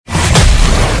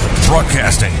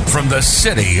Broadcasting from the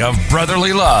city of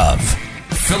brotherly love,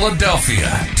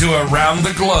 Philadelphia, to around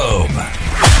the globe.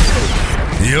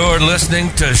 You're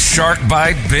listening to Shark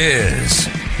Bite Biz,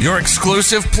 your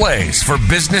exclusive place for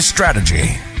business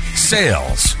strategy,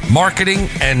 sales, marketing,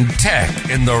 and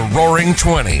tech in the roaring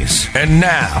 20s. And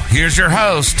now, here's your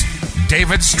host,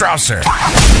 David Strausser.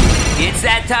 It's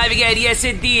that time again. Yes,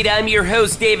 indeed. I'm your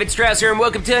host, David Strausser, and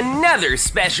welcome to another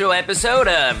special episode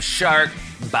of Shark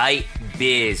Bite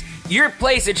Biz, your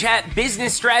place to chat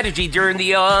business strategy during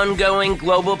the ongoing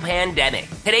global pandemic.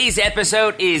 Today's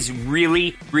episode is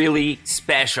really, really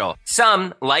special.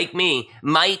 Some, like me,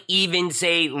 might even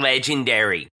say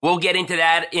legendary. We'll get into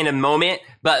that in a moment,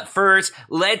 but first,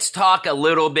 let's talk a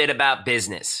little bit about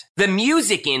business. The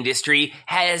music industry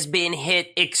has been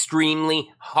hit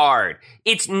extremely hard.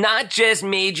 It's not just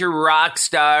major rock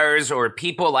stars or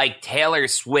people like Taylor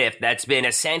Swift that's been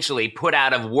essentially put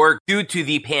out of work due to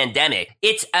the pandemic.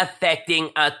 It's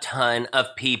affecting a ton of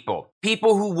people.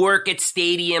 People who work at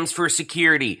stadiums for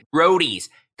security, roadies,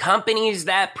 companies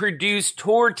that produce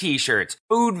tour t-shirts,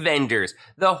 food vendors.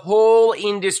 The whole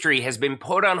industry has been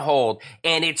put on hold,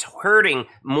 and it's hurting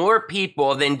more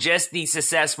people than just the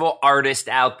successful artists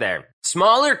out there.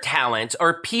 Smaller talents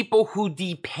or people who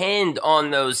depend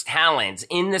on those talents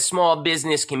in the small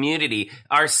business community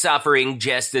are suffering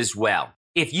just as well.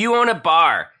 If you own a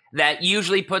bar that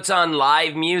usually puts on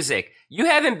live music, you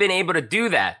haven't been able to do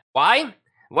that. Why?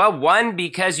 Well, one,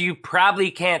 because you probably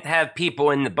can't have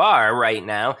people in the bar right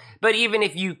now. But even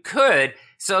if you could,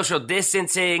 social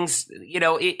distancing's,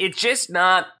 it's just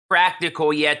not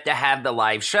practical yet to have the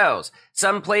live shows.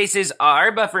 Some places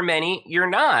are, but for many, you're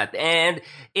not. And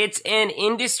it's an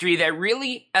industry that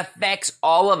really affects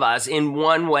all of us in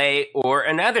one way or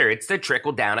another. It's the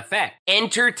trickle-down effect.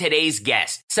 Enter today's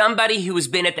guest, somebody who has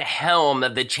been at the helm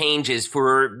of the changes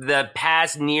for the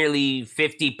past nearly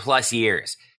 50-plus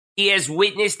years. He has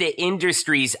witnessed the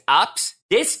industry's ups,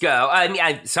 downs,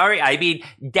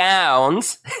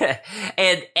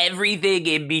 and everything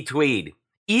in between.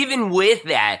 Even with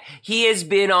that, he has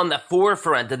been on the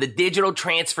forefront of the digital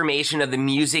transformation of the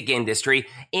music industry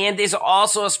and is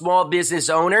also a small business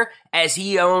owner as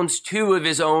he owns two of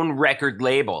his own record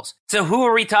labels. So who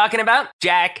are we talking about?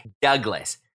 Jack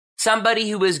Douglas. Somebody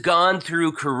who has gone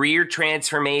through career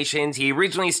transformations. He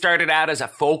originally started out as a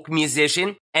folk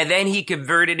musician, and then he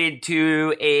converted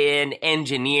into an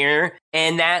engineer,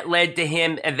 and that led to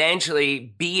him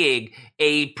eventually being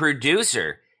a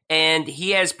producer. And he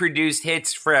has produced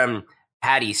hits from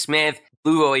Patti Smith,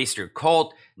 Blue Oyster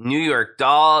Cult, New York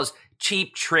Dolls,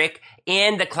 Cheap Trick,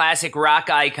 and the classic rock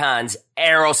icons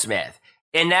Aerosmith.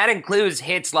 And that includes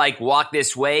hits like Walk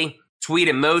This Way, Sweet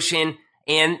Emotion,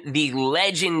 and the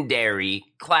legendary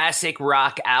classic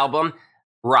rock album,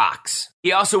 Rocks.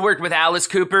 He also worked with Alice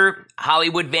Cooper,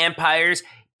 Hollywood Vampires,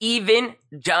 even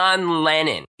John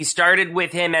Lennon. He started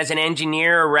with him as an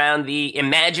engineer around the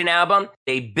Imagine album.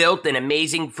 They built an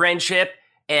amazing friendship,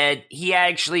 and he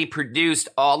actually produced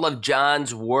all of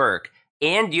John's work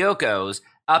and Yoko's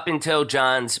up until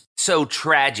John's so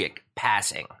tragic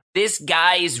passing. This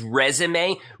guy's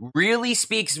resume really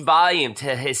speaks volume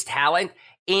to his talent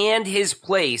and his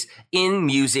place in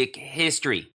music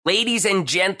history. Ladies and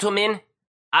gentlemen,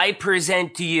 I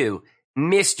present to you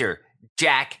Mr.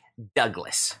 Jack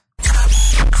Douglas.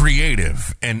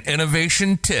 Creative and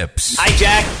innovation tips. Hi,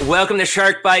 Jack. Welcome to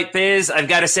Shark Bite Biz. I've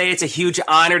got to say, it's a huge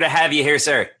honor to have you here,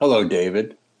 sir. Hello,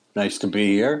 David. Nice to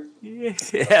be here. Yeah,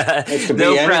 nice to be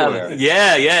no anywhere. problem.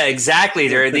 Yeah, exactly.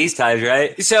 During these times,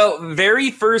 right? So, very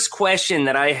first question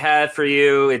that I have for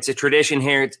you, it's a tradition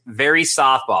here. It's very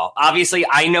softball. Obviously,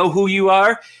 I know who you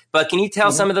are, but can you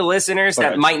tell some of the listeners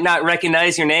that might not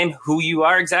recognize your name who you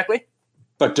are exactly?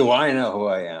 But do I know who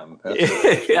I am?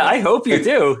 Yeah, I hope you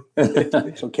do.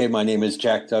 Okay, my name is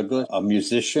Jack Douglas, a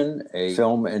musician, a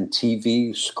film and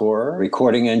TV scorer,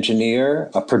 recording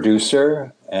engineer, a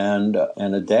producer, and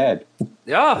a dad.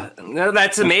 Oh, no,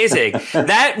 that's amazing.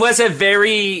 That was a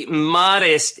very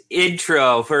modest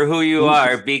intro for who you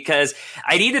are, because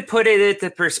I need to put it into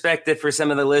perspective for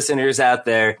some of the listeners out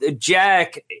there.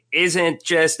 Jack isn't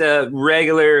just a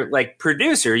regular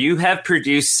producer. You have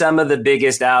produced some of the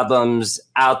biggest albums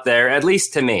out there, at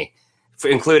least to me,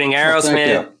 including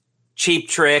Aerosmith, Cheap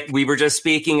Trick. We were just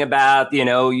speaking about,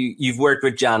 you've worked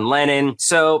with John Lennon.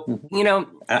 So,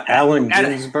 Allen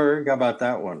Ginsberg, how about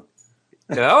that one?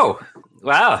 Oh,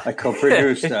 wow. I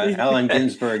co-produced an Allen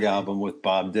Ginsberg album with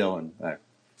Bob Dylan.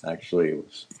 Actually, it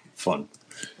was fun.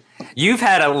 You've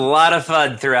had a lot of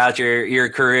fun throughout your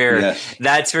career. Yes.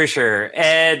 That's for sure.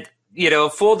 And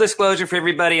full disclosure for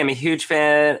everybody, I'm a huge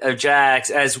fan of Jack's,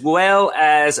 as well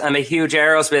as I'm a huge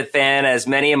Aerosmith fan, as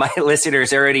many of my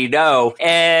listeners already know.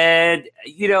 And,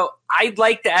 I'd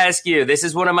like to ask you, this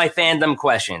is one of my fandom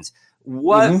questions.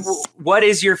 What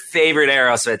is your favorite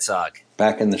Aerosmith song?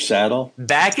 Back in the Saddle.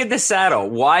 Back in the Saddle.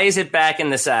 Why is it Back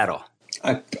in the Saddle?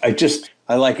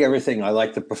 I like everything. I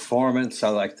like the performance. I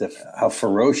like how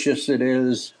ferocious it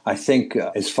is. I think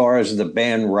as far as the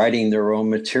band writing their own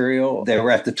material, they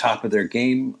were at the top of their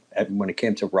game when it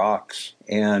came to rocks.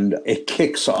 And it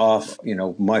kicks off,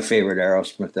 my favorite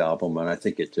Aerosmith album. And I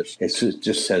think it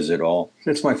just says it all.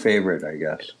 It's my favorite, I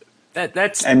guess.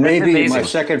 That's maybe amazing. My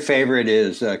second favorite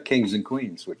is Kings and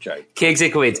Queens, Kings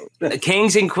and Queens.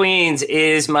 Kings and Queens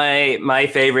is my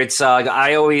favorite song.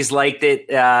 I always liked it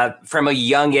from a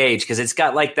young age because it's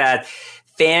got like that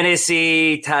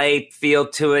fantasy type feel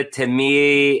to it to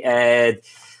me. And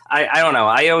I don't know.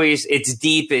 It's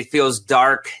deep. It feels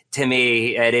dark to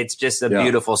me, and it's just a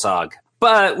beautiful song.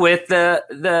 But with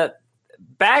the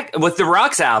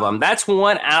Rocks album, that's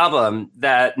one album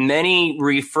that many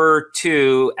refer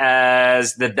to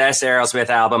as the best Aerosmith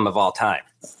album of all time.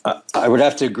 I would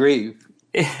have to agree.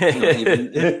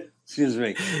 Excuse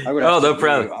me. No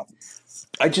problem.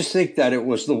 I just think that it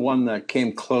was the one that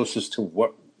came closest to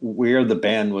where the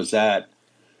band was at.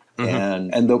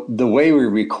 Mm-hmm. And the way we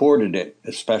recorded it,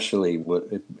 especially,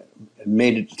 it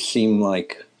made it seem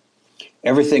like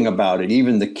everything about it,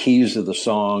 even the keys of the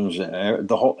songs, and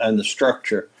the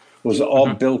structure was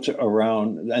all built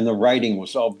around, and the writing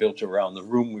was all built around the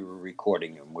room we were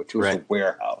recording in, which was a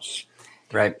warehouse,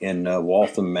 in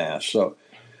Waltham, Mass. So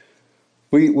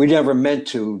we never meant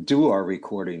to do our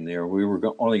recording there. We were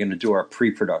only going to do our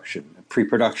pre-production.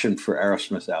 Pre-production for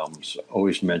Aerosmith albums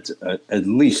always meant at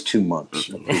least 2 months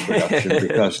of pre-production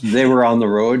because they were on the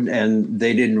road and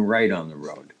they didn't write on the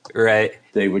road. Right.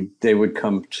 They would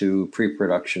come to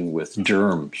pre-production with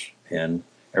germs, and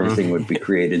everything would be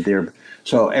created there.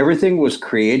 So everything was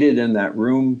created in that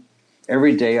room.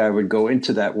 Every day I would go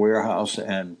into that warehouse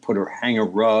and hang a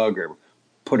rug or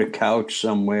put a couch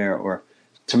somewhere or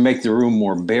to make the room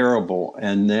more bearable.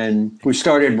 And then we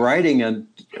started writing, and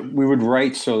we would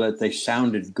write so that they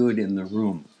sounded good in the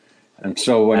room. And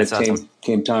so when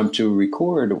came time to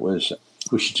record, it was,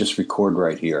 we should just record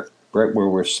right here, right where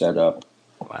we're set up.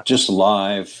 Wow. Just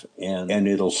live, and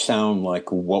it'll sound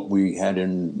like what we had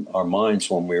in our minds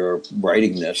when we were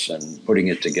writing this and putting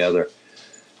it together.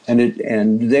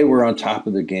 And they were on top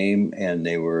of the game, and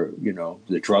they were,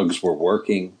 the drugs were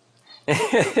working. They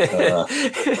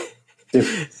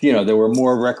were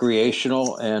more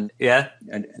recreational, it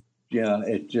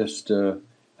just.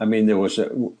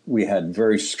 We had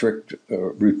very strict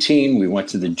routine. We went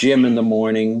to the gym in the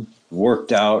morning,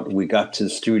 worked out. We got to the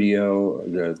studio,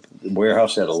 the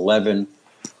warehouse at 11.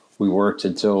 We worked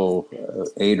until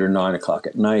 8 or 9 o'clock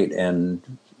at night. And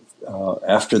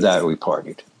after that, we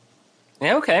partied.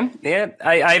 Okay. Yeah.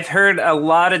 I've heard a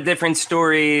lot of different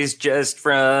stories just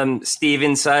from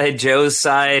Steven's side, Joe's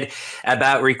side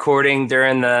about recording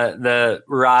during the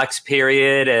Rocks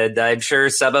period. And I'm sure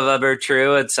some of them are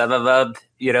true and some of them,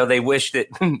 they wish that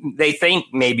they think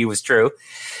maybe was true.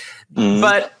 Mm-hmm.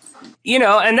 But,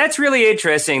 and that's really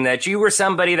interesting that you were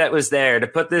somebody that was there to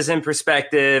put this in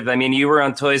perspective. I mean, you were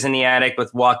on Toys in the Attic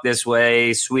with Walk This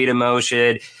Way, Sweet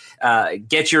Emotion,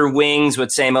 Get Your Wings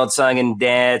with Same Old Song and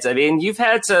Dance. I mean, you've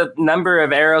had a number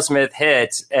of Aerosmith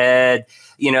hits, and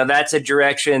that's a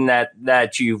direction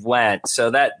that you've went. So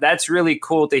that's really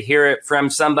cool to hear it from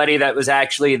somebody that was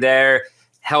actually there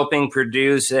helping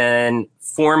produce and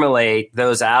formulate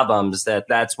those albums.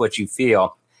 That's what you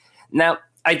feel. Now,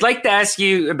 I'd like to ask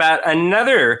you about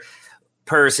another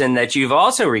person that you've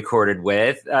also recorded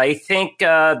with. I think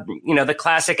the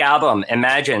classic album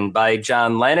Imagine by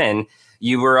John Lennon.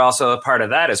 You were also a part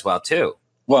of that as well, too.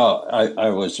 Well, I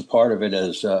was a part of it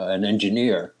as an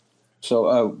engineer.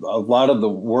 So a lot of the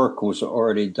work was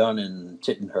already done in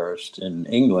Tittenhurst in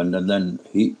England. And then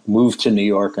he moved to New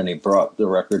York and he brought the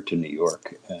record to New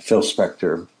York. Phil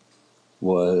Spector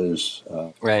was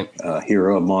a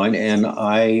hero of mine. And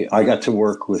I got to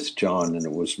work with John, and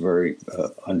it was very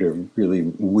under really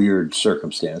weird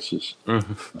circumstances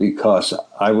because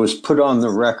I was put on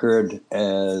the record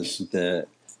as the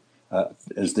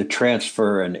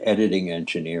transfer and editing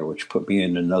engineer, which put me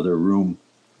in another room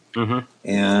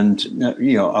and,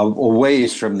 away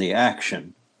from the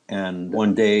action. And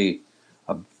one day,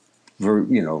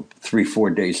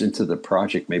 3-4 days into the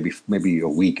project, maybe a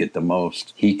week at the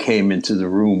most, he came into the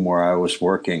room where I was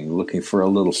working, looking for a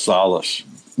little solace,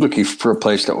 looking for a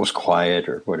place that was quiet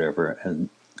or whatever. And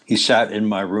he sat in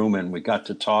my room and we got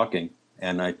to talking,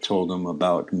 and I told him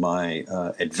about my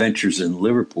adventures in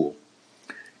Liverpool.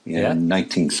 in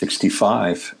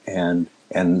 1965, and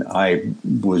I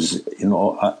was,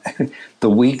 the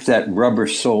week that Rubber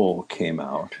Soul came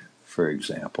out, for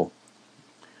example,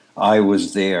 I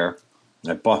was there.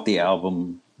 I bought the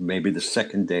album maybe the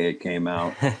second day it came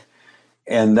out,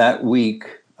 and that week,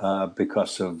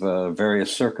 because of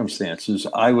various circumstances,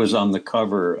 I was on the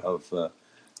cover of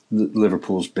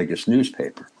Liverpool's biggest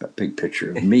newspaper, a big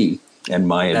picture of me and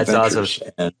my adventures.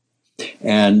 Awesome.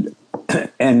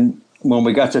 And when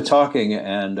we got to talking,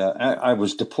 and I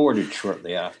was deported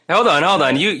shortly after. Hold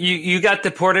on. You got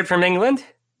deported from England?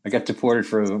 I got deported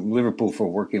from Liverpool for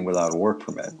working without a work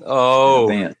permit. Oh.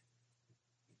 In a band.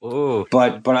 Oh.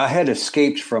 But I had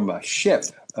escaped from a ship,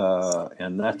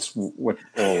 and that's what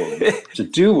all To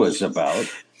Do was about.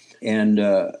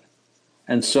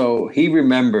 And so he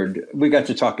remembered, we got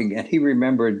to talking, and he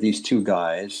remembered these two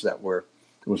guys that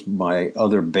was my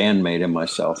other bandmate and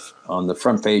myself on the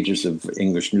front pages of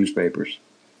English newspapers.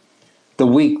 The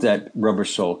week that Rubber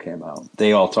Soul came out,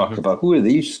 they all talked about, who are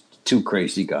these two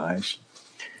crazy guys?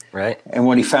 Right. And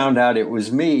when he found out it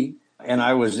was me, and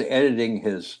I was editing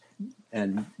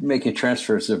and making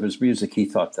transfers of his music, he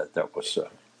thought that was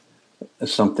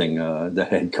something that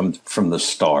had come from the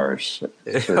stars.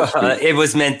 It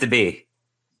was meant to be.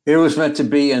 It was meant to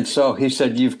be, and so he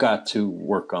said, "You've got to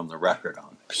work on the record."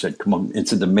 I said, "Come on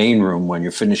into the main room when you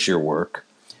finish your work,"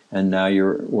 and now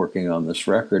you're working on this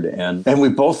record. And we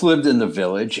both lived in the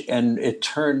Village, and it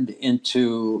turned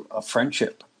into a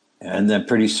friendship. And then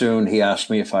pretty soon he asked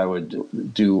me if I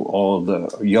would do all of the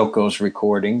Yoko's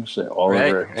recordings, all of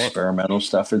her experimental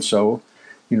stuff, and so.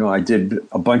 I did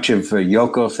a bunch of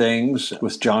Yoko things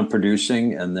with John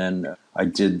producing, and then I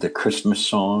did the Christmas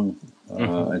song.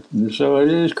 So it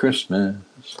is Christmas.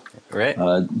 Right.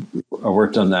 I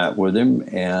worked on that with him,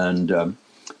 and a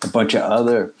bunch of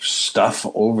other stuff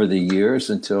over the years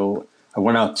until I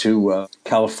went out to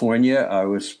California. I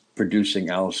was producing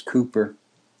Alice Cooper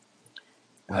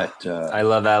at I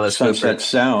love Alice Sunset Cooper.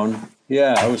 Sound.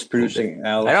 Yeah, I was producing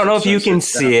Alice. I don't know if you can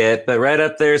Sound. see it, but right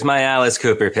up there's my Alice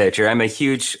Cooper picture. I'm a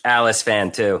huge Alice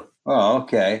fan too. Oh,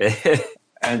 okay.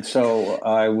 And so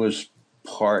I was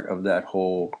part of that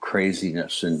whole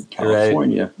craziness in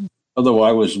California. Right. Although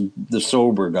I was the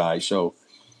sober guy, so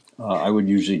I would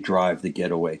usually drive the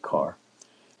getaway car.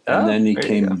 And then he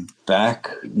came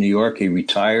back, New York. He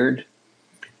retired,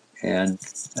 and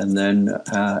then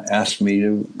asked me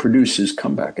to produce his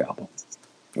comeback album,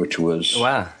 which was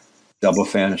Double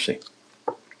Fantasy.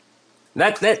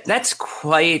 That's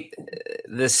quite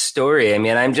the story. I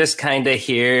mean, I'm just kind of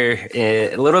here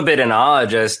a little bit in awe,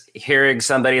 just hearing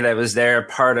somebody that was there,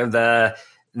 part of the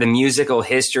musical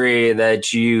history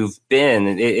that you've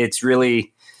been. It's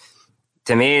really,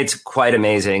 to me, it's quite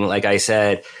amazing, like I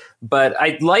said. But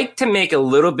I'd like to make a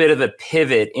little bit of a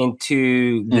pivot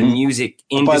into the music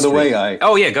industry. By the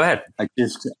way, go ahead.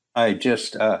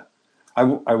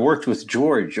 I worked with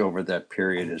George over that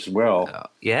period as well.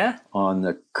 On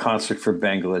the Concert for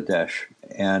Bangladesh,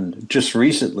 and just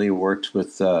recently worked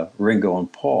with Ringo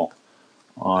and Paul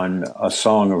on a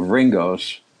song of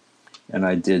Ringo's, and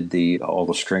I did all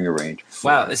the string arrangements.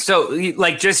 Wow! So,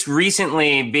 like, just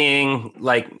recently, being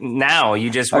like now,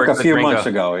 you just worked like a few with Ringo. months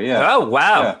ago. Yeah. Oh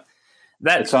wow! Yeah.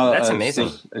 That's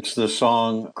amazing. It's the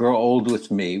song "Grow Old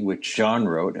with Me," which John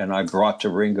wrote, and I brought to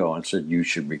Ringo and said, "You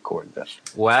should record this."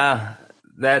 Wow,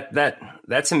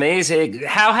 that's amazing.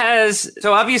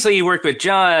 So obviously you worked with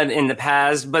John in the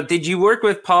past, but did you work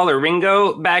with Paul or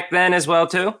Ringo back then as well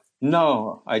too?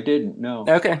 No, I didn't. No.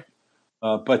 Okay.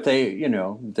 But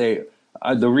the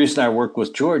reason I worked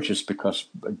with George is because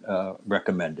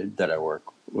recommended that I work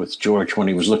with George when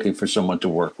he was looking for someone to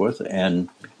work with, and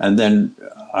then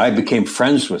I became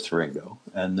friends with Ringo,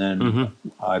 and then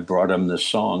I brought him this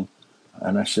song,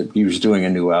 and I said, he was doing a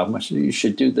new album. I said, you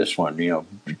should do this one.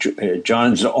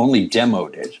 John's only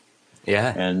demoed it,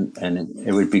 and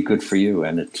it would be good for you,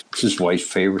 and it's his wife's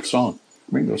favorite song,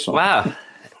 Ringo's song. Wow!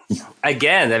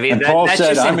 Again, I mean, and Paul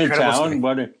said, "I'm in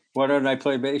town. Why don't I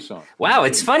play bass on?" Wow,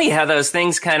 it's funny how those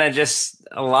things kind of just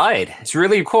allied. It's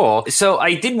really cool. So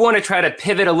I did want to try to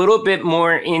pivot a little bit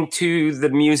more into the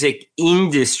music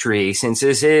industry, since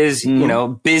this is,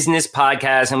 business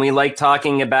podcast, and we like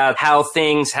talking about how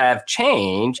things have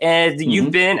changed. And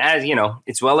you've been, as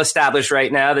it's well established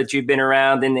right now that you've been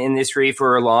around in the industry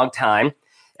for a long time.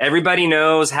 Everybody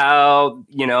knows how,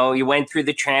 you went through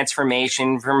the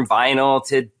transformation from vinyl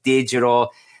to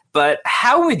digital. But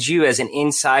how would you, as an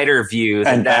insider, view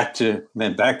back to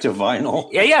vinyl?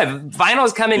 Yeah, vinyl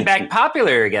is coming back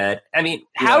popular again. I mean,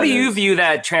 how do you view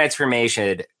that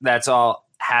transformation that's all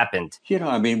happened?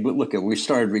 Look, we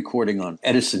started recording on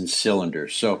Edison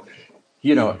cylinders. So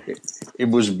you know, it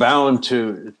was bound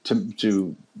to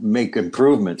make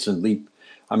improvements and leap.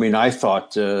 I mean, I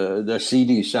thought the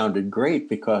CD sounded great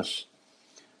because,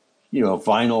 you know,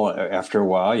 vinyl, after a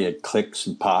while, you had clicks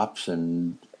and pops.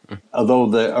 And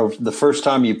although the first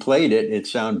time you played it, it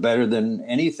sounded better than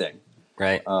anything.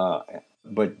 Right.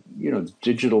 But, you know,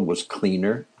 digital was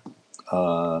cleaner.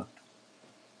 And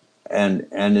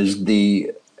as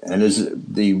the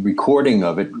recording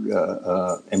of it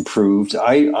improved,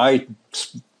 I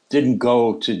didn't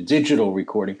go to digital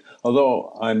recording,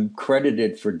 although I'm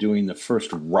credited for doing the first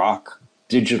rock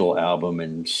digital album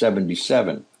in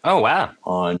 '77. Oh wow!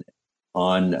 On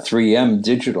 3M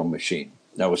digital machine.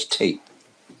 That was tape.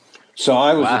 So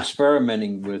I was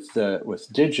experimenting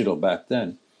with digital back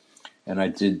then, and I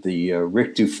did the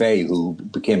Rick Dufay, who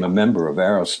became a member of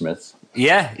Aerosmith.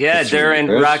 Yeah, they're in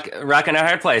Rockin' a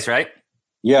Hard Place, right?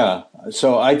 Yeah,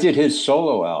 so I did his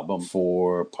solo album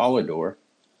for Polydor.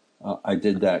 I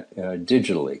did that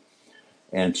digitally.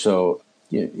 And so,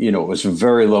 you know, it was a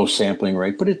very low sampling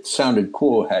rate, but it sounded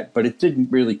cool. But it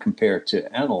didn't really compare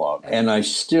to analog. And I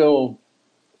still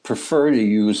prefer to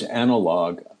use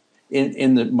analog.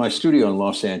 In my studio in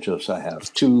Los Angeles, I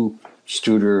have two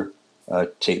Studer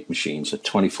tape machines, a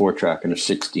 24-track and a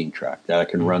 16-track that I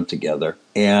can run together.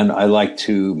 And I like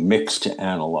to mix to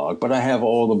analog, but I have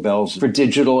all the bells for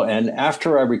digital. And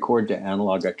after I record to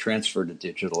analog, I transfer to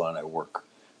digital and I work.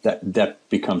 That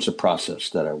becomes a process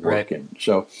that I work in.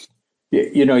 So,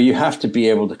 you know, you have to be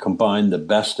able to combine the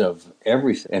best of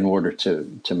everything in order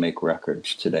to make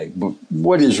records today. But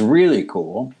what is really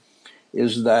cool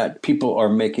is that people are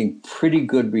making pretty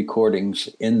good recordings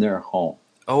in their home.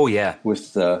 Oh yeah,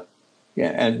 with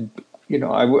and you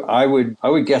know, I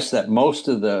would guess that most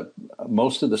of the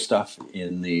stuff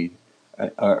in the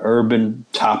urban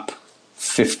top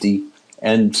 50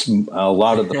 and a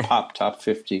lot of the pop top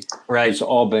 50 has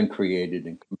all been created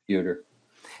in computer.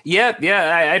 Yeah,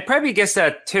 I'd probably guess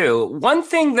that too. One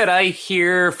thing that I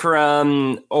hear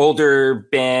from older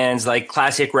bands, like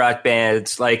classic rock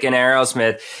bands, like in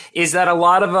Aerosmith, is that a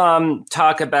lot of them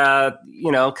talk about,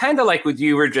 you know, kind of like what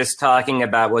you were just talking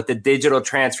about with the digital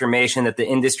transformation that the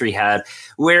industry had.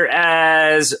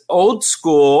 Whereas old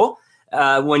school,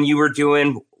 when you were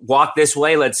doing Walk This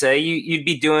Way, let's say, you'd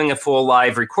be doing a full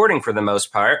live recording for the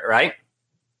most part, right?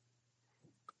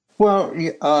 Well,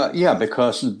 yeah,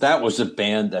 because that was a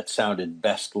band that sounded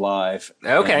best live.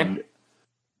 Okay.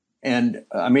 And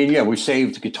I mean, yeah, we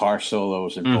saved guitar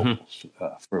solos and vocals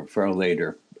for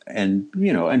later, and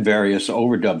you know, and various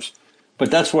overdubs.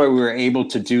 But that's why we were able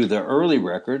to do the early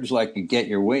records, like Get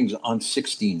Your Wings, on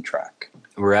 16-track.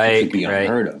 Right, it could be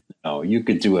unheard of. No, you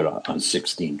could do it on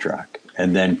 16-track,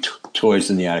 and then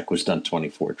Toys in the Attic was done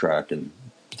 24-track, and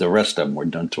the rest of them were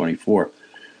done 24.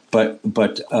 But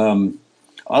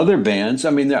other bands, I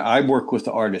mean, I work with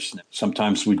artists now.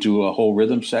 Sometimes we do a whole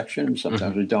rhythm section,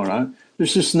 sometimes we don't.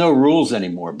 There's just no rules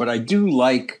anymore. But I do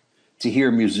like to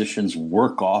hear musicians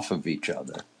work off of each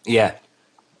other. Yeah.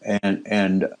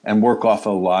 And work off a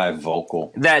live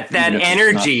vocal. That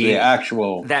energy, the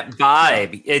actual, that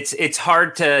vibe. It's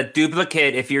hard to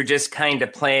duplicate if you're just kind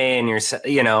of playing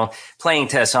playing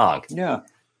to a song. Yeah.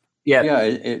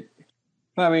 Yeah.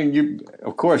 I mean,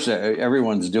 of course,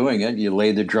 everyone's doing it. You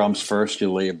lay the drums first,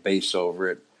 you lay a bass over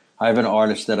it. I have an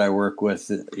artist that I work with.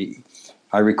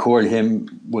 I record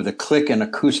him with a click, an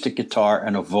acoustic guitar,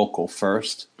 and a vocal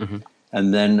first.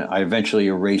 And then I eventually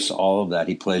erase all of that.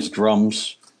 He plays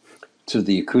drums to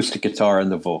the acoustic guitar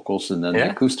and the vocals, and then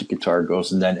the acoustic guitar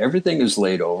goes, and then everything is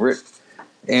laid over it.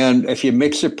 And if you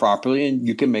mix it properly, and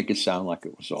you can make it sound like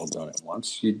it was all done at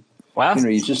once, you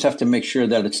just have to make sure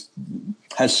that it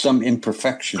has some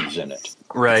imperfections in it.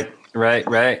 Right.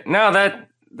 No,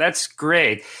 that's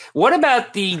great. What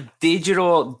about the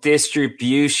digital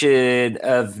distribution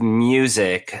of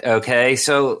music? Okay,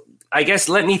 so I guess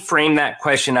let me frame that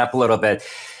question up a little bit.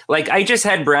 Like, I just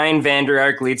had Brian Vander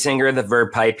Ark, lead singer of the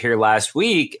Verve Pipe, here last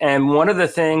week, and one of the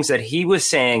things that he was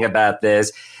saying about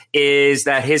this is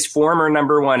that his former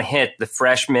number one hit, The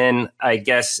Freshman, I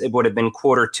guess it would have been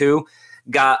Q2,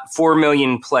 got 4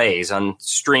 million plays on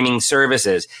streaming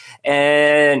services.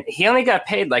 And he only got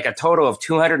paid like a total of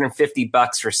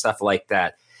 $250 for stuff like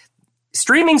that.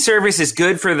 Streaming service is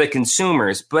good for the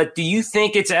consumers, but do you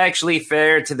think it's actually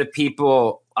fair to the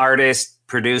people, artists,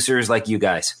 producers like you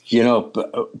guys? You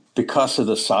know, because of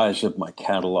the size of my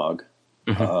catalog,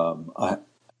 there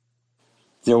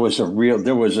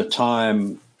was a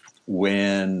time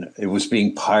when it was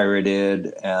being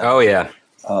pirated. And,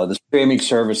 the streaming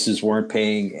services weren't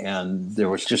paying, and there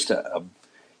was just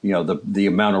the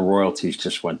amount of royalties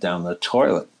just went down the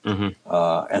toilet.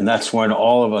 And that's when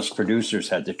all of us producers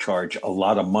had to charge a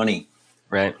lot of money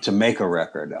Right. to make a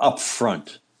record up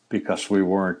front because we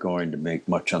weren't going to make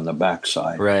much on the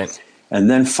backside. Right. And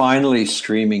then finally,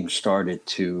 streaming started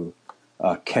to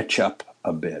catch up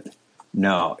a bit.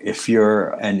 Now, if you're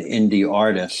an indie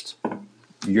artist,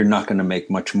 you're not going to make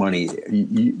much money.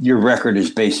 Your record is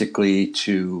basically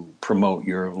to promote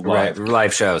your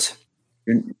live shows.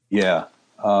 Yeah.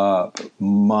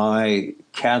 My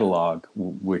catalog,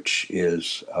 which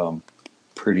is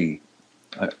pretty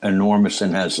enormous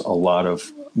and has a lot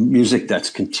of music that's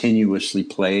continuously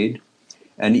played,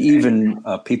 and even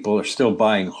people are still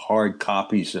buying hard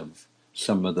copies of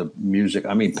some of the music.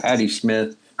 I mean, Patti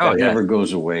Smith, that never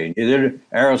goes away.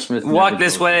 Aerosmith, Walk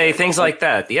This Way, things like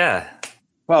that. Yeah.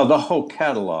 Well, the whole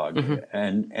catalog,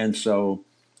 and so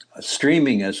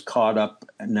streaming has caught up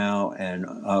now,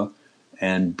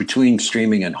 and between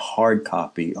streaming and hard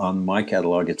copy on my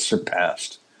catalog, it's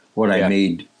surpassed what I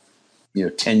made,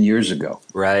 10 years ago.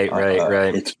 Right.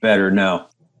 It's better now,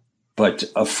 but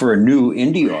for a new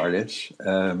indie artist,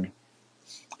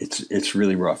 it's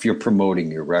really rough. You're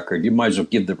promoting your record. You might as well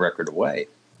give the record away.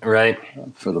 Right.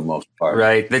 For the most part.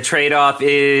 Right. The trade-off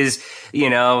is,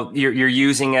 you're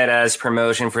using it as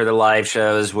promotion for the live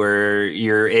shows where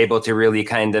you're able to really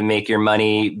kind of make your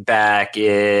money back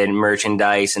in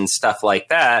merchandise and stuff like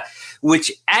that,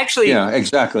 which actually... Yeah,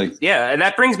 exactly. Yeah. And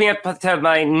that brings me up to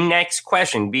my next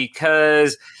question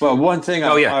because... Well, one thing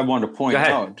I want to point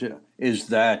out is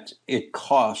that it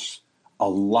costs a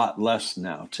lot less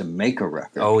now to make a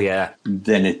record. Oh, yeah.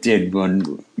 Than it did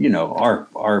when,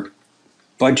 our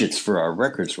budgets for our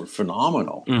records were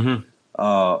phenomenal.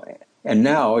 And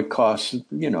now it costs,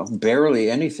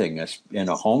 barely anything. In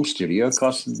a home studio, it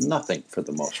costs nothing for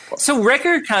the most part. So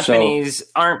record companies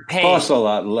aren't paying. Costs a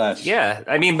lot less. Yeah.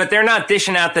 I mean, but they're not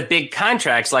dishing out the big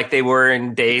contracts like they were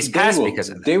in days past because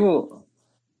of that.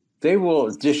 They will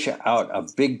dish out a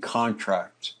big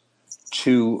contract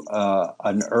to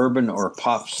an urban or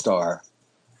pop star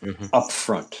up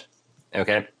front.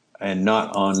 Okay. And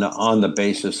not on the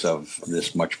basis of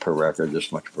this much per record,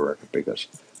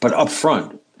 but up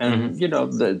front. And,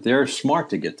 they're smart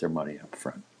to get their money up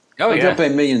front. Oh, They'll pay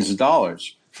millions of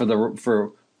dollars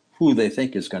for who they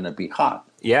think is going to be hot.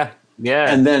 Yeah,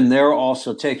 yeah. And then they're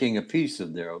also taking a piece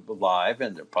of their live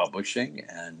and their publishing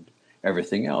and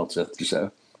everything else. It's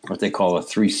what they call a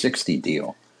 360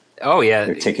 deal. Oh, yeah.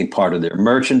 They're taking part of their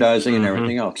merchandising and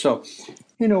everything else. So,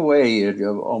 in a way, it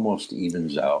almost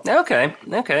evens out.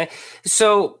 Okay.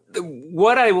 So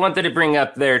what I wanted to bring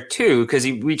up there, too, because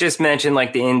we just mentioned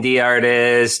like the indie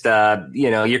artist,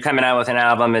 you're coming out with an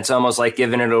album. It's almost like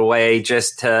giving it away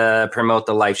just to promote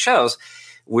the live shows.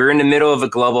 We're in the middle of a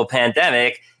global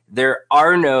pandemic. There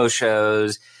are no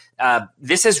shows.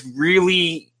 This has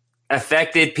really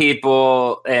affected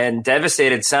people and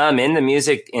devastated some in the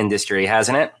music industry,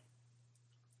 hasn't it?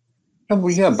 Well,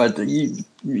 yeah, but you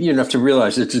have to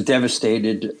realize it's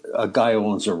devastated a guy who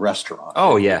owns a restaurant.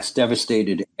 Oh, yeah. It's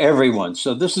devastated everyone.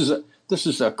 So this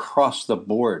is across the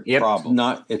board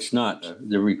problem. It's not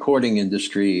the recording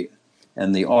industry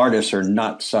and the artists are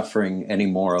not suffering any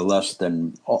more or less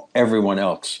than everyone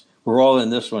else. We're all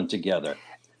in this one together.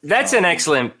 That's an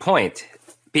excellent point.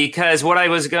 Because what I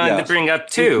was going to bring up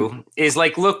too is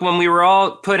like, look, when we were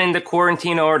all put into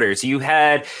quarantine orders, you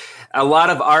had a lot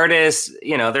of artists,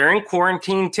 they're in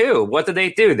quarantine too. What did they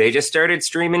do? They just started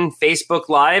streaming Facebook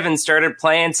Live and started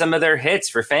playing some of their hits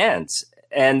for fans.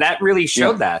 And that really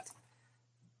showed that.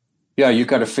 Yeah, you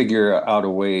got to figure out a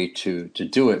way to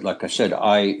do it. Like I said,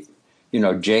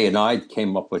 Jay and I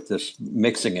came up with this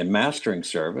mixing and mastering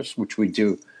service, which we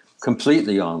do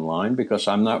completely online because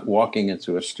I'm not walking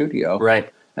into a studio. Right.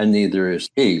 And neither is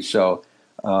he. So,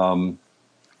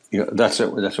 that's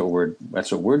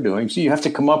what we're doing. So you have to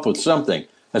come up with something.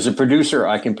 As a producer,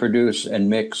 I can produce and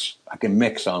mix. I can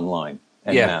mix online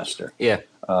and master. Yeah.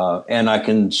 And I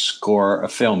can score a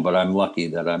film, but I'm lucky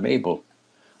that I'm able.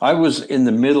 I was in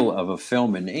the middle of a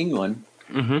film in England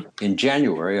in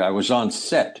January. I was on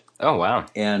set. Oh, wow.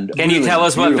 And can you tell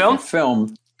us what film?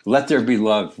 Film Let There Be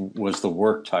Love was the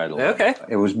work title. Okay.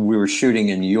 We were shooting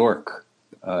in York,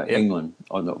 England,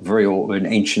 on a very old, an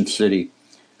ancient city.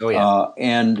 Oh, yeah.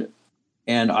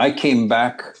 And I came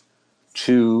back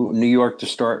to New York to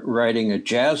start writing a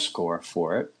jazz score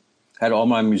for it. Had all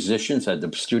my musicians, had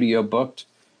the studio booked,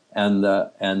 and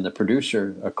the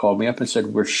producer called me up and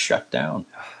said, "We're shut down."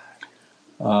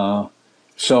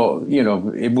 So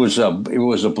it was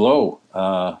a blow.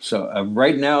 So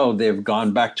right now they've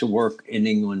gone back to work in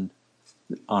England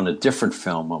on a different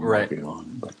film I'm working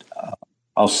on, but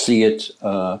I'll see it.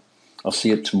 I'll see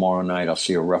it tomorrow night. I'll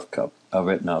see a rough cut of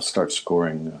it, and I'll start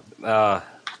scoring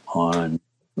on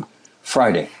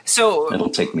Friday. So it'll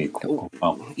take me a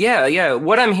while. Yeah.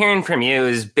 What I'm hearing from you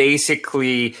is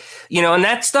basically, and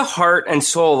that's the heart and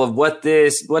soul of what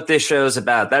this show is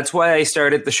about. That's why I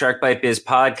started the Shark Bite Biz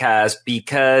podcast,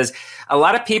 because a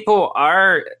lot of people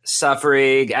are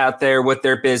suffering out there with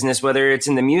their business, whether it's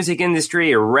in the music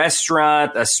industry, a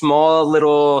restaurant, a small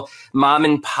little mom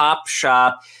and pop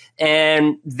shop.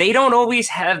 And they don't always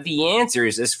have the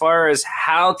answers as far as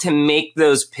how to make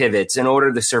those pivots in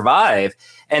order to survive.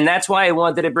 And that's why I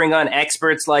wanted to bring on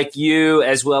experts like you,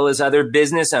 as well as other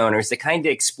business owners, to kind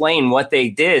of explain what they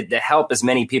did to help as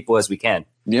many people as we can.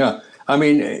 Yeah. I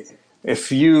mean,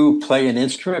 if you play an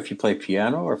instrument, if you play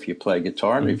piano or if you play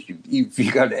guitar, and if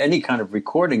you got any kind of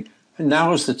recording,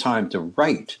 now is the time to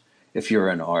write. If you're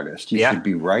an artist, you should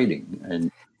be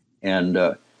writing, and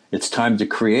it's time to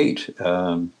create.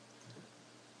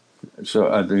 So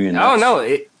I mean,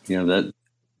 that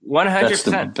 100%. That's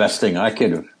the best thing I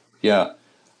could have. Yeah,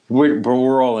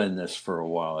 we're all in this for a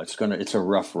while. It's a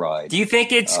rough ride. Do you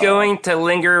think it's going to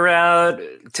linger around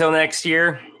till next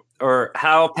year, or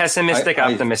how pessimistic,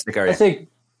 optimistic are you? I think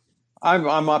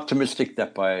I'm optimistic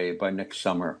that by next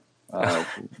summer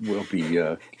we'll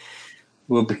be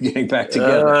getting back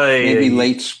together. Maybe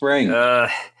late spring. I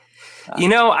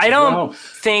don't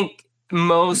think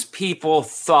most people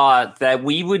thought that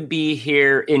we would be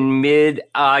here in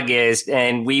mid-August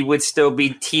and we would still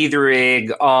be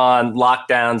teetering on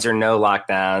lockdowns or no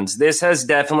lockdowns. This has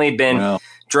definitely been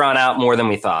drawn out more than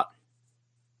we thought.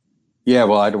 Yeah,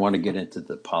 well, I don't want to get into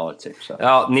the politics.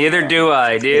 Neither do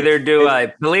I.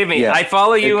 Believe me, I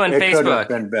follow you on Facebook.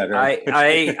 Could have been better.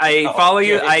 I follow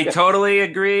you. I totally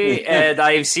agree, and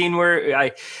I've seen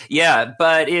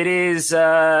but it is.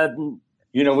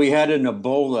 We had an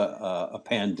Ebola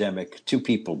pandemic. 2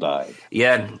 people died.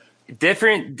 Yeah,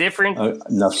 different.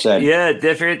 Enough said. Yeah,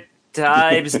 different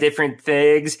types, different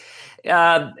things.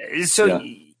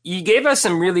 You gave us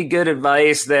some really good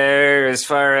advice there as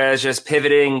far as just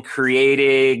pivoting,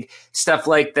 creating, stuff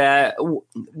like that.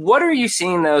 What are you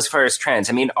seeing though as far as trends?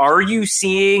 I mean, are you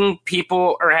seeing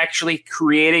people are actually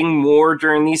creating more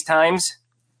during these times?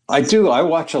 I do. I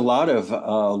watch a lot of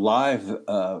live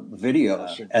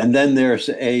videos, and then there's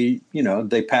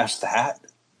they pass the hat,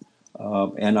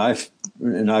 and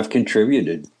I've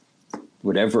contributed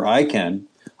whatever I can.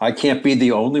 I can't be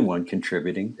the only one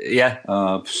contributing. Yeah.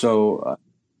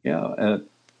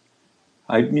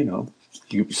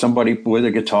 Somebody with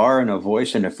a guitar and a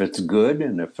voice, and if it's good,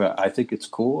 and if I think it's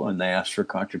cool, and they ask for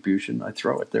contribution, I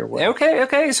throw it their way.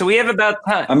 Okay. So we have about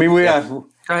time. I mean, Go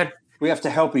ahead. We have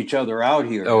to help each other out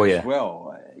here as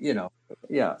well.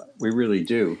 We really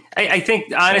do. I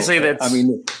think honestly that's. I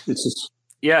mean, it's just.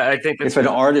 Yeah, I think if an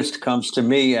artist comes to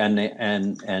me and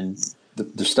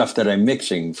the stuff that I'm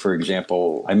mixing, for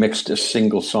example, I mixed a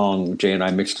single song. Jay and I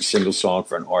mixed a single song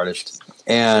for an artist,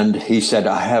 and he said,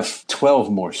 "I have 12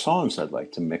 more songs I'd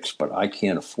like to mix, but I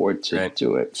can't afford to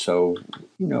do it. So,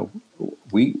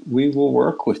 we will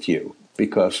work with you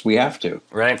because we have to."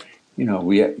 Right.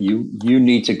 You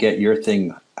need to get your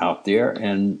thing out there,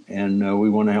 and we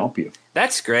want to help you.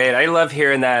 That's great. I love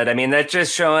hearing that. I mean, that's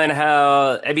just showing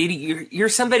how, you're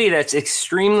somebody that's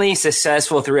extremely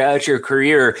successful throughout your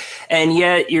career, and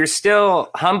yet you're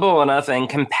still humble enough and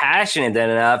compassionate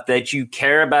enough that you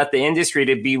care about the industry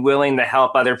to be willing to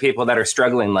help other people that are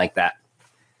struggling like that.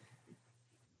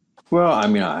 Well, I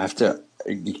mean, I have to,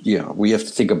 we have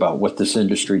to think about what this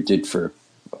industry did for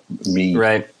me.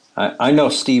 Right. I know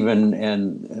Steven,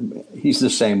 and he's the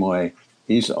same way.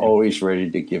 He's always ready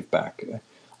to give back.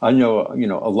 I know,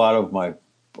 a lot of my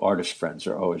artist friends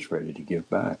are always ready to give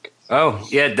back. Oh,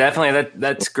 yeah, definitely.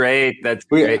 That's great.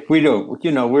 Great. We do.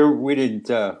 We didn't,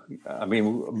 a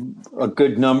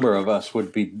good number of us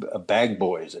would be bag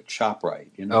boys at ShopRite.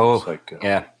 It's like,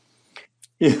 yeah.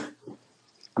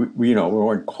 We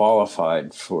weren't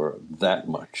qualified for that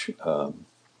much.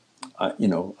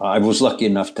 I was lucky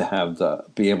enough to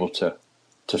be able to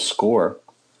score.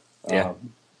 Yeah.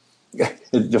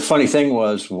 The funny thing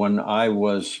was when I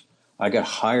got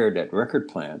hired at Record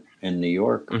Plant in New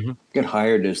York. Mm-hmm. Got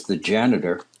hired as the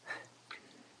janitor,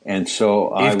 and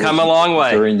so You've come a long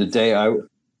way. During the day,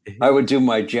 I would do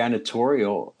my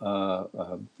janitorial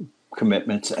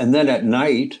commitments, and then at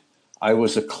night I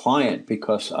was a client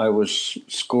because I was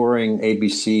scoring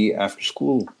ABC after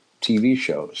school TV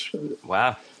shows.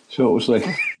 Wow. So it was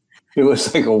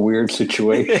like a weird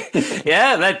situation.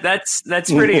 Yeah, that's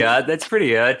pretty odd. That's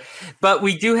pretty odd. But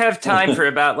we do have time for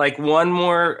about like one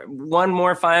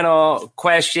more final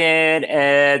question.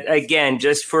 And again,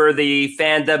 just for the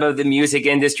fandom of the music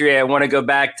industry, I want to go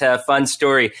back to a fun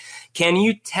story. Can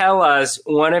you tell us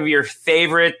one of your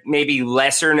favorite, maybe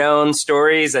lesser known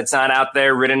stories that's not out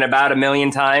there, written about a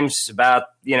million times about,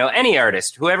 any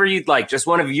artist, whoever you'd like, just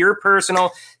one of your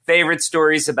personal favorite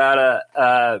stories about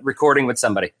a recording with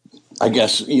somebody? I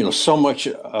guess, so much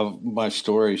of my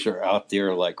stories are out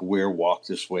there, like where Walk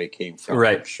This Way came from.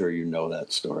 Right. I'm sure you know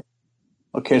that story.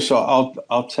 Okay, so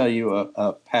I'll tell you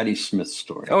a Patti Smith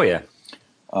story. Oh, yeah.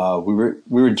 We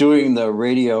were doing the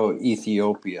Radio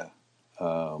Ethiopia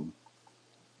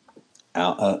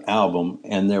album,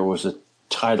 and there was a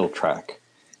title track,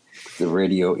 the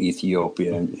Radio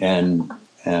Ethiopia, and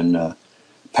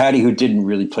Patti, who didn't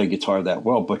really play guitar that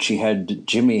well, but she had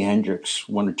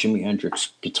one of Jimi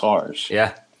Hendrix guitars.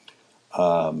 Yeah.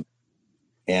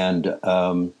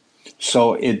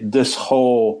 So this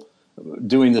whole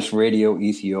doing this Radio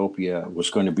Ethiopia was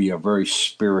going to be a very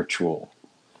spiritual.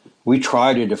 We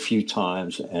tried it a few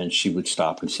times, and she would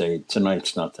stop and say,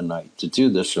 "Tonight's not the night to do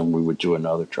this," and we would do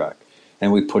another track.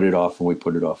 And we put it off, and we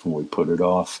put it off, and we put it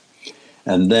off.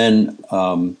 And then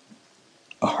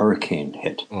a hurricane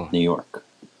hit New York.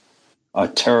 A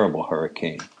terrible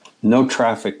hurricane. No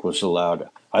traffic was allowed.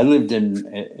 I lived in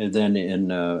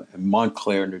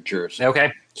Montclair, New Jersey.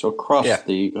 Okay. So across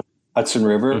the Hudson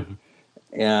River. Mm-hmm.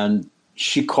 And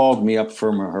she called me up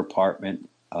from her apartment.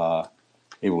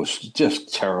 It was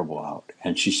just terrible out.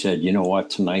 And she said, "You know what?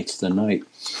 Tonight's the night."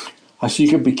 I said, "You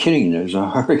could be kidding. There's a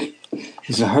hurricane.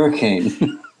 There's a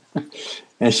hurricane."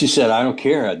 And she said, "I don't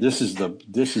care. This is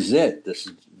it. This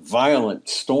violent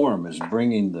storm is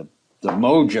bringing the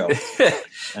mojo."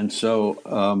 And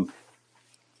so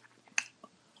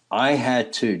I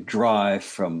had to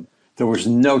drive there was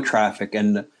no traffic,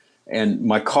 and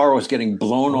my car was getting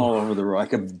blown all over the road. I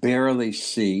could barely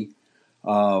see.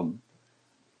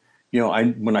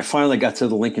 When I finally got to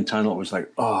the Lincoln Tunnel, it was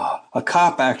like, a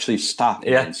cop actually stopped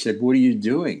me and said, "What are you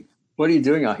doing? What are you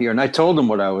doing out here?" And I told him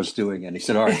what I was doing, and he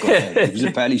said, "All right, go ahead." He was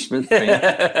a Patti Smith fan.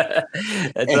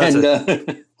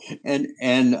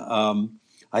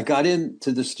 I got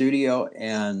into the studio,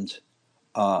 and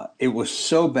it was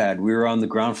so bad. We were on the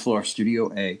ground floor,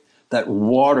 Studio A, that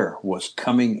water was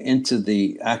coming into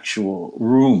the actual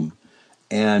room.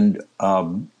 And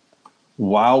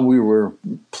while we were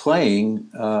playing,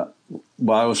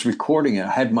 while I was recording it,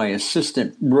 I had my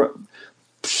assistant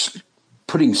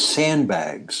putting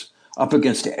sandbags up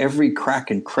against every crack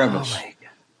and crevice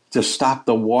to stop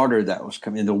the water that was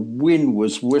coming. The wind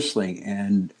was whistling,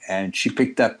 and she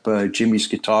picked up Jimmy's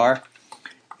guitar,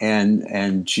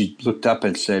 and she looked up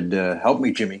and said, "Help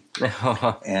me, Jimmy."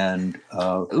 And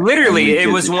literally, it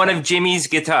was one of Jimmy's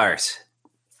guitars.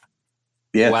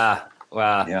 Yes. Wow.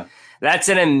 Yeah. That's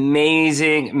an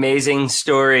amazing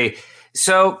story.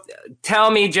 So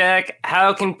tell me, Jack,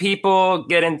 how can people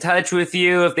get in touch with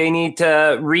you if they need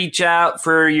to reach out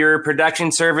for your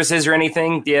production services or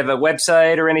anything? Do you have a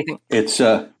website or anything? It's,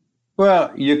 you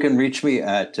can reach me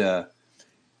at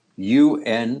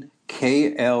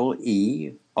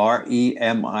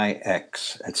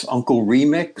UNKLEREMIX. It's Uncle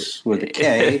Remix with a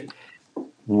K,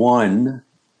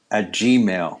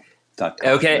 1@gmail.com.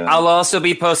 Okay, I'll also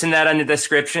be posting that on the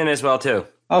description as well, too.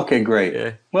 Okay, great.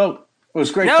 Yeah. Well, it was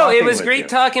great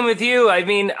talking with you. I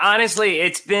mean, honestly,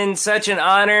 it's been such an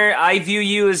honor. I view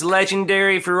you as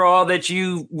legendary for all that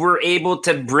you were able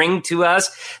to bring to us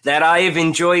that I have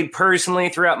enjoyed personally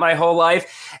throughout my whole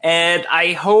life. And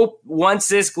I hope once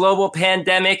this global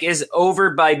pandemic is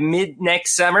over by mid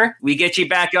next summer, we get you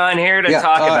back on here to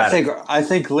talk about it. I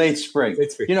think late spring.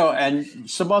 And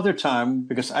some other time,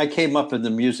 because I came up in the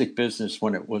music business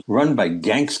when it was run by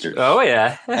gangsters. Oh,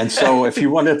 yeah. And so if you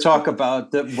want to talk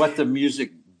about what the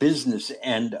music business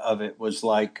end of it was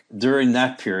like during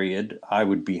that period, I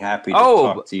would be happy to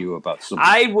talk to you about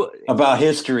about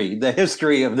history, the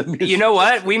history of the music. You know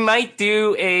what? We might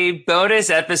do a bonus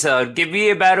episode. Give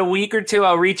me about a week or two.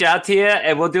 I'll reach out to you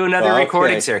and we'll do another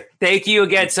recording, sir. Thank you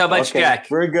again so much, Jack.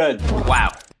 Very good.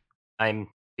 Wow. I'm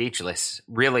speechless.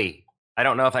 Really. I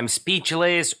don't know if I'm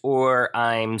speechless or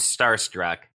I'm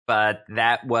starstruck, but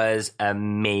that was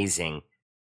amazing.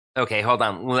 Okay, hold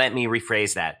on. Let me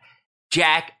rephrase that.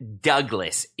 Jack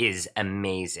Douglas is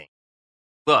amazing.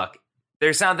 Look,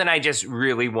 there's something I just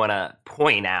really want to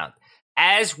point out.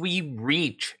 As we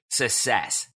reach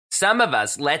success, some of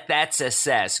us let that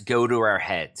success go to our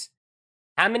heads.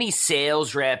 How many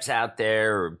sales reps out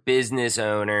there or business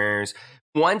owners,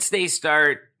 once they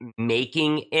start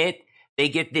making it, they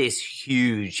get this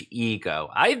huge ego.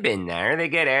 I've been there. They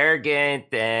get arrogant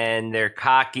and they're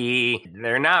cocky.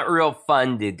 They're not real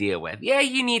fun to deal with. Yeah,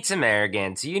 you need some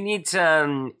arrogance. You need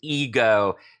some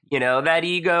ego. That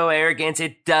ego, arrogance,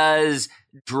 it does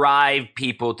drive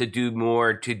people to do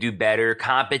more, to do better.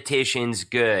 Competition's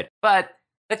good. But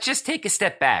let's just take a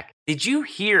step back. Did you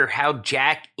hear how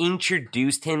Jack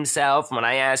introduced himself when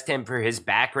I asked him for his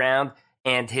background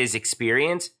and his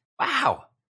experience? Wow.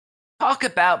 Talk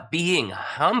about being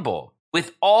humble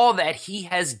with all that he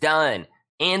has done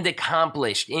and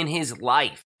accomplished in his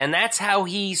life. And that's how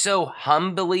he so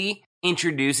humbly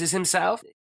introduces himself.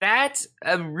 That's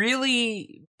a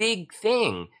really big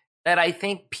thing that I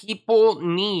think people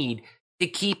need to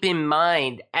keep in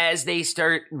mind as they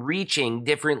start reaching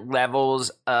different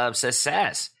levels of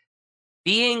success.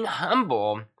 Being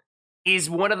humble is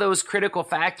one of those critical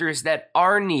factors that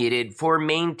are needed for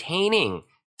maintaining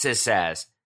success.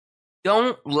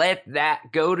 Don't let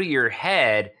that go to your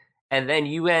head and then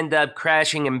you end up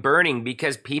crashing and burning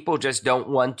because people just don't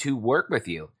want to work with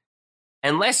you.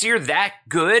 Unless you're that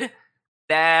good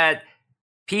that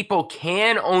people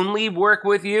can only work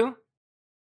with you,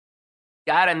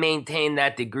 gotta maintain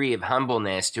that degree of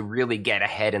humbleness to really get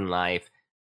ahead in life.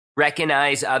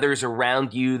 Recognize others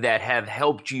around you that have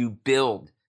helped you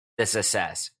build the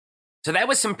success. So that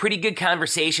was some pretty good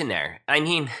conversation there. I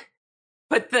mean,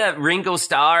 put the Ringo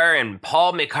Starr and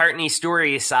Paul McCartney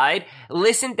story aside.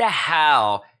 Listen to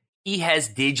how he has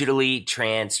digitally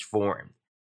transformed.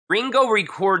 Ringo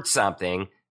records something,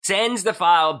 sends the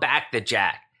file back to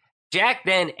Jack. Jack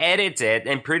then edits it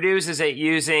and produces it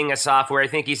using a software. I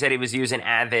think he said he was using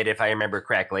Avid, if I remember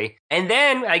correctly. And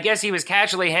then I guess he was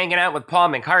casually hanging out with Paul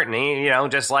McCartney,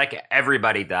 just like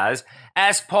everybody does.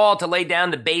 Asked Paul to lay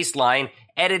down the bass line,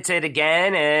 edits it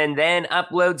again, and then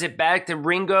uploads it back to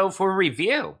Ringo for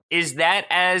review. Is that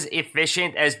as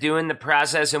efficient as doing the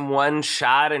process in one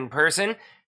shot in person?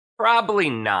 Probably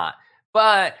not.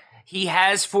 But he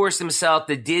has forced himself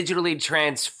to digitally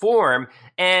transform,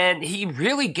 and he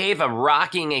really gave a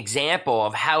rocking example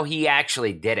of how he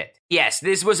actually did it. Yes,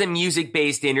 this was a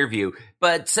music-based interview,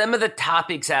 but some of the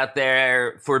topics out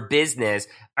there for business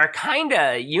are kind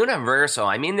of universal.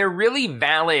 I mean, they're really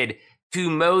valid to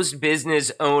most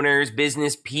business owners,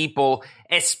 business people,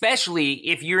 especially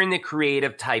if you're in the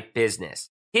creative type business.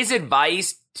 His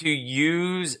advice to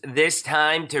use this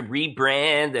time to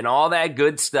rebrand and all that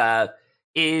good stuff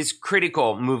is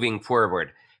critical moving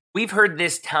forward. We've heard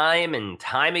this time and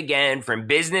time again from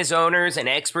business owners and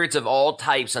experts of all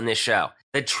types on this show.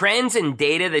 The trends and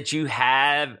data that you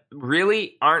have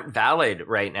really aren't valid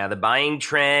right now. The buying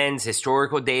trends,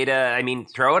 historical data,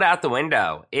 throw it out the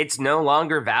window. It's no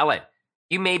longer valid.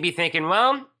 You may be thinking,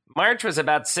 well, March was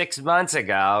about 6 months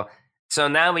ago, so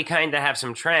now we kind of have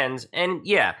some trends. And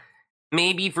yeah,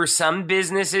 maybe for some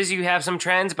businesses you have some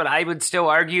trends, but I would still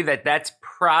argue that that's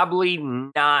probably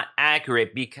not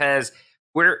accurate because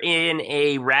we're in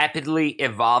a rapidly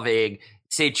evolving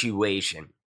situation.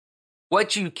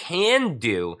 What you can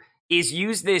do is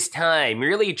use this time,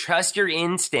 really trust your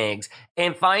instincts,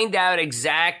 and find out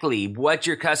exactly what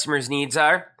your customers' needs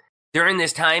are during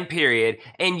this time period,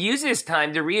 and use this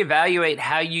time to reevaluate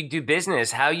how you do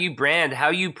business, how you brand, how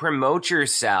you promote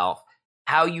yourself,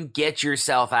 how you get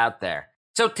yourself out there.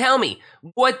 So tell me,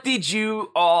 what did you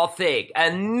all think?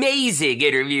 Amazing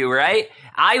interview, right?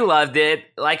 I loved it.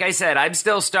 Like I said, I'm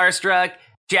still starstruck.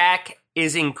 Jack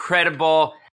is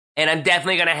incredible, and I'm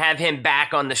definitely going to have him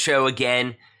back on the show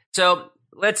again. So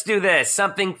let's do this,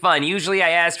 something fun. Usually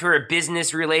I ask for a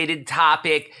business-related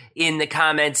topic in the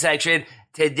comment section.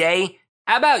 Today,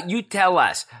 how about you tell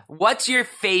us, what's your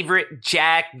favorite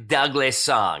Jack Douglas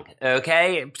song?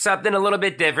 Okay, something a little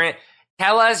bit different.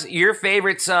 Tell us your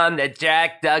favorite song that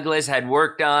Jack Douglas had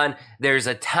worked on. There's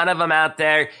a ton of them out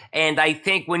there. And I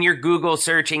think when you're Google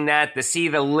searching that to see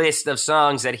the list of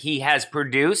songs that he has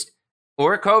produced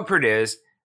or co-produced,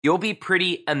 you'll be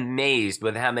pretty amazed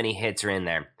with how many hits are in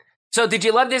there. So did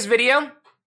you love this video?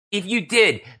 If you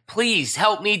did, please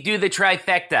help me do the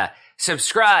trifecta.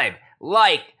 Subscribe,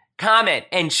 like, comment,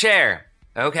 and share.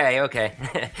 Okay.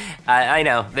 I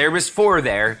know, there was 4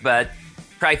 there, but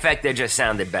trifecta just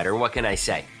sounded better. What can I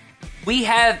say? We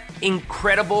have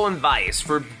incredible advice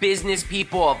for business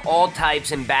people of all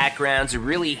types and backgrounds to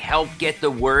really help get the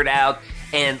word out.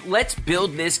 And let's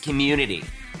build this community.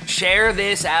 Share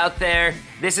this out there.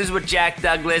 This is what Jack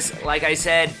Douglas, like I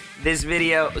said, this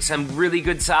video, some really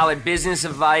good solid business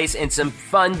advice and some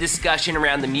fun discussion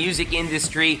around the music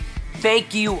industry.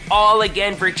 Thank you all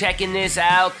again for checking this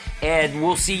out, and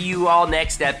we'll see you all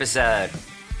next episode.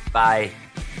 Bye.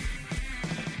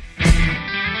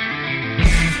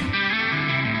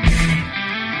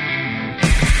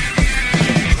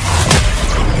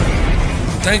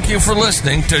 Thank you for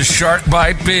listening to Shark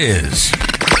Bite Biz.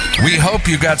 We hope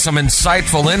you got some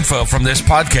insightful info from this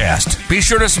podcast. Be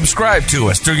sure to subscribe to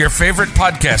us through your favorite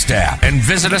podcast app and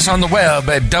visit us on the web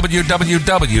at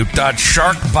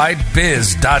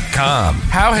www.sharkbitebiz.com.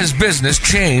 How has business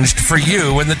changed for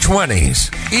you in the 20s?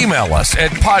 Email us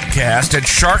at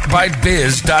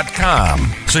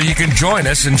podcast@sharkbitebiz.com so you can join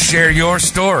us and share your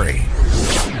story.